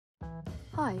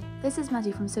Hi, this is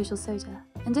Maddie from Social Soda,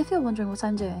 and if you're wondering what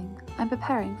I'm doing, I'm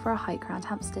preparing for a hike around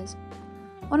Hampstead.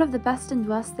 One of the best and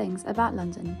worst things about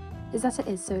London is that it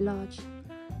is so large.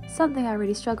 Something I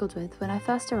really struggled with when I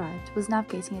first arrived was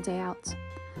navigating a day out.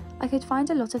 I could find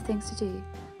a lot of things to do,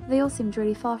 but they all seemed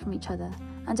really far from each other,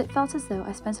 and it felt as though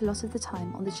I spent a lot of the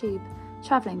time on the tube,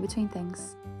 travelling between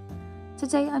things.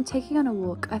 Today I'm taking on a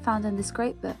walk I found in this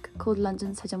great book called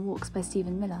London's Hidden Walks by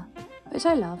Stephen Miller, which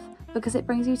I love because it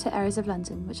brings you to areas of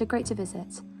London which are great to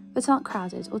visit, but aren't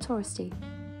crowded or touristy.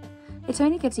 It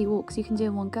only gives you walks you can do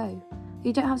in one go.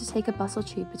 You don't have to take a bus or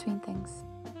tube between things.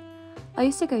 I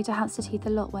used to go to Hampstead Heath a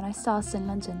lot when I started in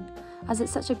London, as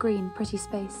it's such a green, pretty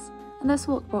space, and this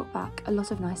walk brought back a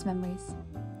lot of nice memories.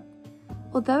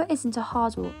 Although it isn't a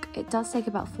hard walk, it does take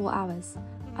about 4 hours,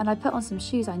 and I put on some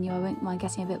shoes I knew I wouldn't mind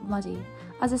getting a bit muddy,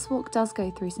 as this walk does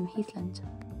go through some heathland.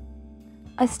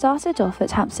 I started off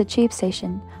at Hampstead Tube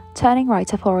Station, turning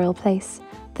right up Oriel Place,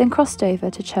 then crossed over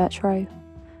to Church Row.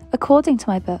 According to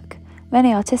my book,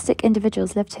 many artistic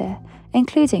individuals lived here,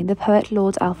 including the poet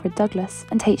Lord Alfred Douglas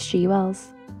and H.G.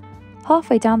 Wells.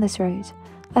 Halfway down this road,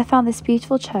 I found this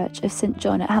beautiful church of St.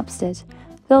 John at Hampstead,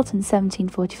 built in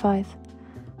 1745.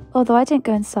 Although I didn't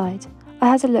go inside, I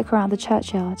had a look around the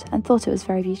churchyard and thought it was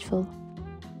very beautiful.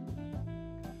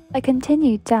 I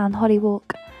continued down Holly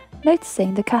Walk,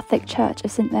 noticing the Catholic Church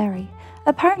of St. Mary,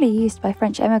 apparently used by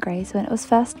French émigrés when it was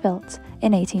first built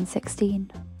in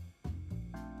 1816.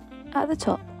 At the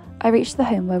top, I reached the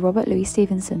home where Robert Louis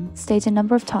Stevenson stayed a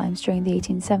number of times during the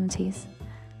 1870s.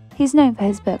 He's known for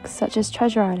his books such as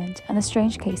Treasure Island and The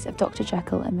Strange Case of Dr.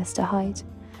 Jekyll and Mr. Hyde.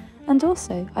 And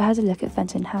also, I had a look at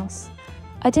Fenton House.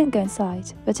 I didn't go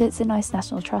inside, but it's a nice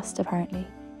National Trust apparently.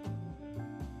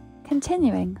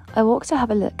 Continuing, I walked to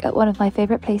have a look at one of my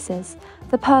favourite places,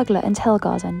 the Pergola and Hill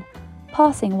Garden,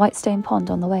 passing Whitestone Pond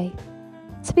on the way.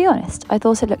 To be honest, I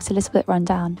thought it looked a little bit run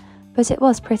down, but it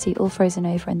was pretty all frozen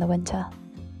over in the winter.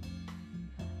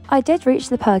 I did reach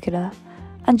the pergola,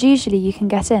 and usually you can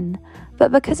get in,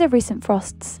 but because of recent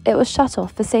frosts, it was shut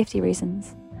off for safety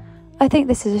reasons. I think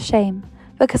this is a shame,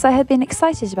 because I had been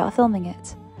excited about filming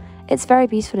it. It's very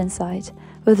beautiful inside,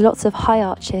 with lots of high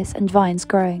arches and vines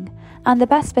growing, and the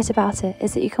best bit about it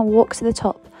is that you can walk to the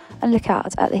top and look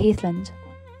out at the heathland.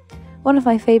 One of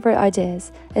my favourite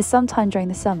ideas is sometime during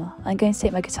the summer I'm going to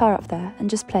take my guitar up there and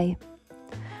just play.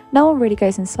 No one really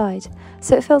goes inside,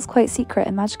 so it feels quite secret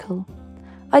and magical.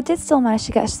 I did still manage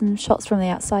to get some shots from the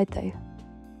outside though.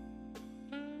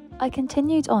 I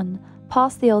continued on,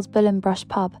 past the old Bull and Brush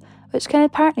pub, which can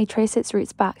apparently trace its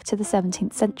roots back to the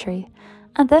 17th century,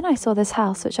 and then I saw this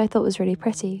house which I thought was really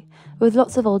pretty, with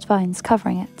lots of old vines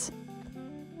covering it.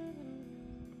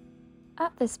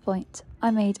 At this point,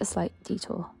 I made a slight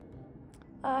detour.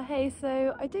 Hey,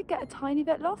 so I did get a tiny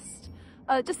bit lost,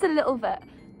 just a little bit.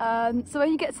 So when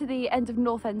you get to the end of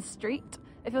North End Street,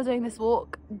 if you're doing this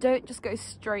walk, don't just go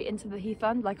straight into the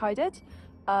heathland like I did,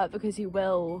 because you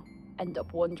will end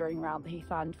up wandering around the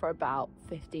heathland for about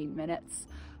 15 minutes.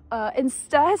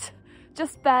 Instead,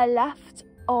 just bear left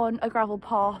on a gravel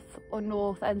path on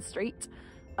North End Street,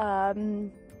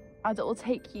 and it will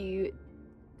take you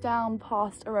down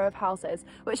past a row of houses,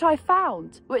 which I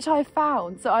found,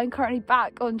 so I'm currently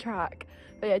back on track.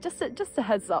 But yeah, just a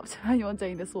heads up to anyone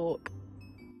doing this walk.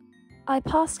 I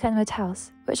passed Kenwood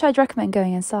House, which I'd recommend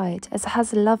going inside as it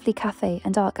has a lovely cafe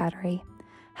and art gallery.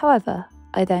 However,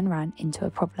 I then ran into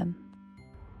a problem.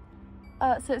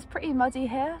 So it's pretty muddy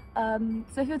here,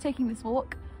 so if you're taking this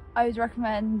walk, I would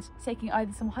recommend taking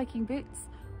either some hiking boots,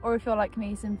 or if you're like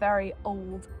me, some very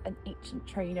old and ancient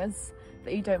trainers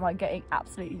that you don't mind getting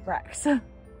absolutely wrecked.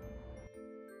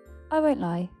 I won't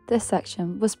lie, this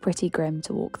section was pretty grim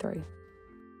to walk through.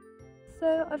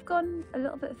 So I've gone a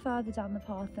little bit further down the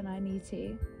path than I need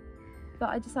to, but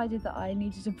I decided that I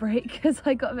needed a break because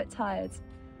I got a bit tired.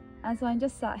 And so I'm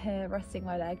just sat here resting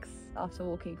my legs after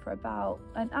walking for about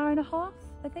an hour and a half,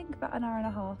 I think, about an hour and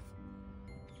a half.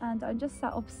 And I'm just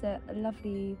sat opposite a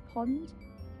lovely pond,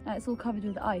 and it's all covered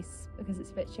with ice because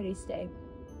it's a bit chilly today.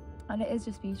 And it is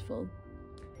just beautiful.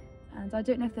 And I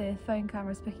don't know if the phone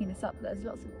camera is picking this up, but there's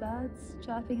lots of birds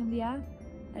chirping in the air,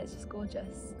 and it's just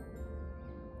gorgeous.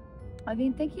 I've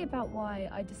been thinking about why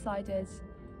I decided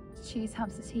to choose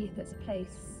Hampstead Heath as a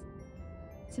place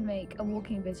to make a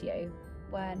walking video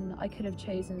when I could have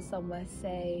chosen somewhere,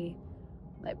 say,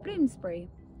 like Bloomsbury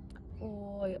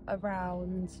or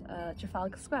around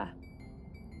Trafalgar Square.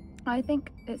 I think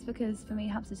it's because for me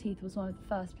Hampstead Heath was one of the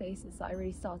first places that I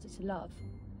really started to love.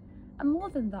 And more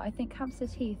than that, I think Hampstead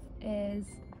Heath is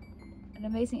an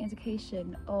amazing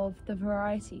indication of the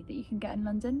variety that you can get in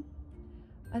London.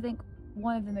 I think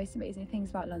one of the most amazing things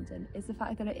about London is the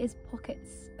fact that it is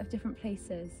pockets of different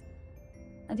places,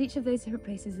 and each of those different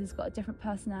places has got a different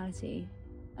personality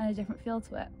and a different feel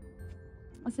to it.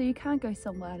 And so you can go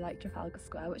somewhere like Trafalgar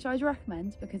Square, which I would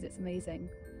recommend because it's amazing,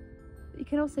 but you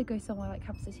can also go somewhere like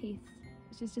Hampstead Heath,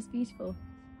 which is just beautiful.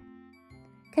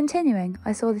 Continuing,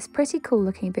 I saw this pretty cool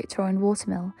looking Victorian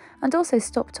watermill and also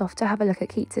stopped off to have a look at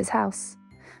Keats's house.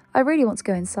 I really want to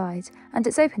go inside, and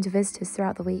it's open to visitors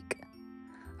throughout the week.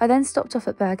 I then stopped off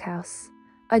at Berg House.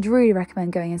 I'd really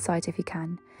recommend going inside if you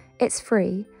can. It's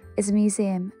free, it's a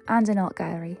museum and an art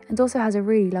gallery, and also has a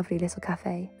really lovely little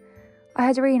cafe. I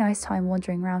had a really nice time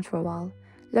wandering around for a while,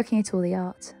 looking at all the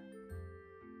art.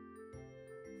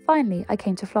 Finally, I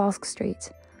came to Flask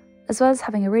Street. As well as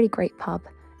having a really great pub,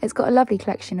 it's got a lovely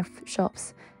collection of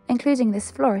shops, including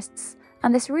this florist's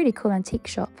and this really cool antique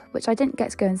shop, which I didn't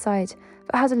get to go inside,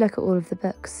 but had a look at all of the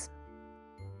books.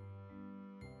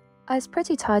 I was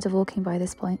pretty tired of walking by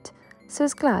this point, so I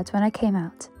was glad when I came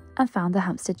out and found the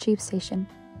Hampstead tube station.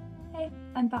 Hey,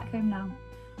 I'm back home now.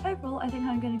 Overall, I think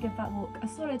I'm going to give that walk a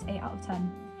solid 8 out of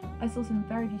 10. I saw some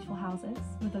very beautiful houses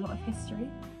with a lot of history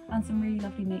and some really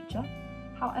lovely nature.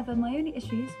 However, my only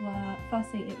issues were,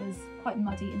 firstly, it was quite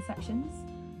muddy in sections.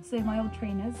 So my old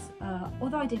trainers,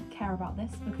 although I didn't care about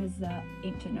this because they're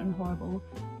ancient and horrible,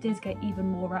 did get even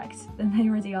more wrecked than they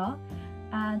already are.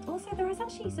 And also there is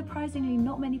actually surprisingly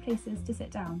not many places to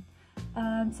sit down.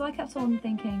 So I kept on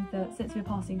thinking that since we were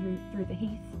passing through the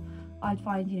Heath, I'd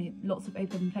find, lots of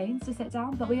open plains to sit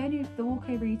down, but the walk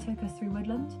really took us through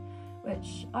woodland,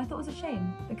 which I thought was a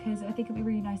shame because I think it'd be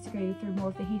really nice to go through more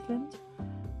of the heathland.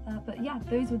 But yeah,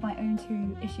 those were my own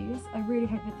 2 issues. I really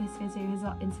hope that this video has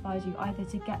inspired you either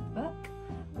to get the book,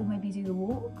 or maybe do the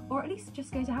walk, or at least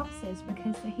just go to Hampstead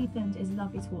because the heathland is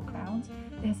lovely to walk around.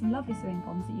 They have some lovely swimming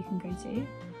ponds that you can go to,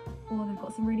 or they've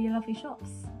got some really lovely shops.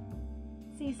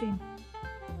 See you soon.